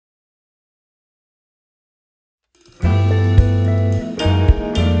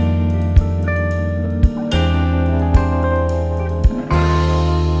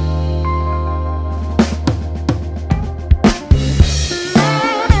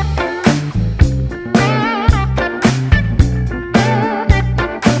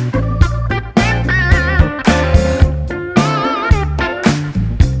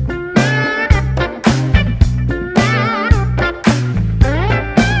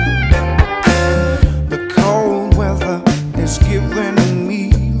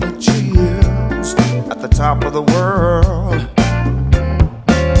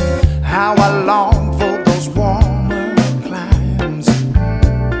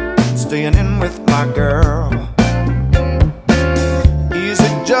staying in with my girl. Is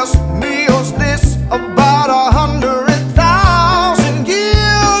it just me or is this about 100,000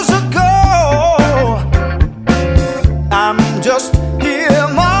 years ago? I'm just here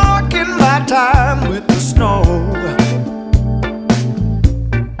marking my time with the snow.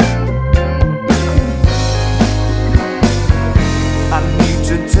 I need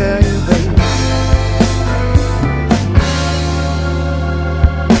to tell you, baby,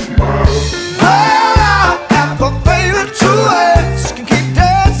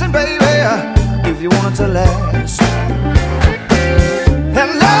 you want it to last.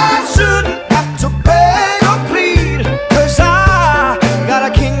 And I shouldn't have to beg or plead, 'cause I got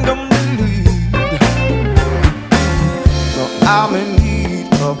a kingdom to lead. So I'm in need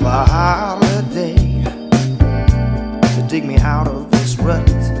of a holiday to dig me out of this rut.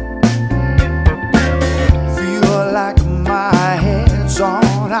 Feel like my head's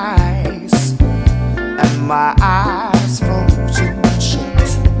on ice and my eyes frozen shut.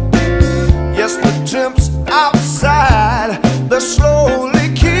 Yes, the temps outside, they're slowly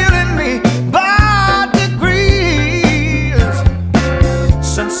killing me by degrees.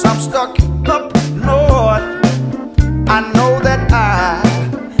 Since I'm stuck up north, I know that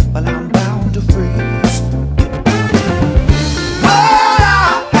I'm bound to freeze. But I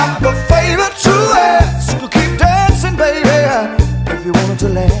have a favor to ask. Keep dancing, baby, if you want it to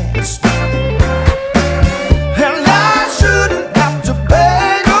last. And I shouldn't have to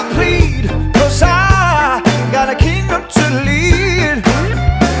beg or plead, 'cause I got a kingdom to lead.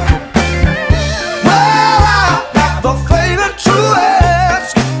 Well, I have a favor to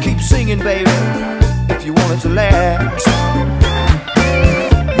ask. Keep singing, baby, if you want it to last.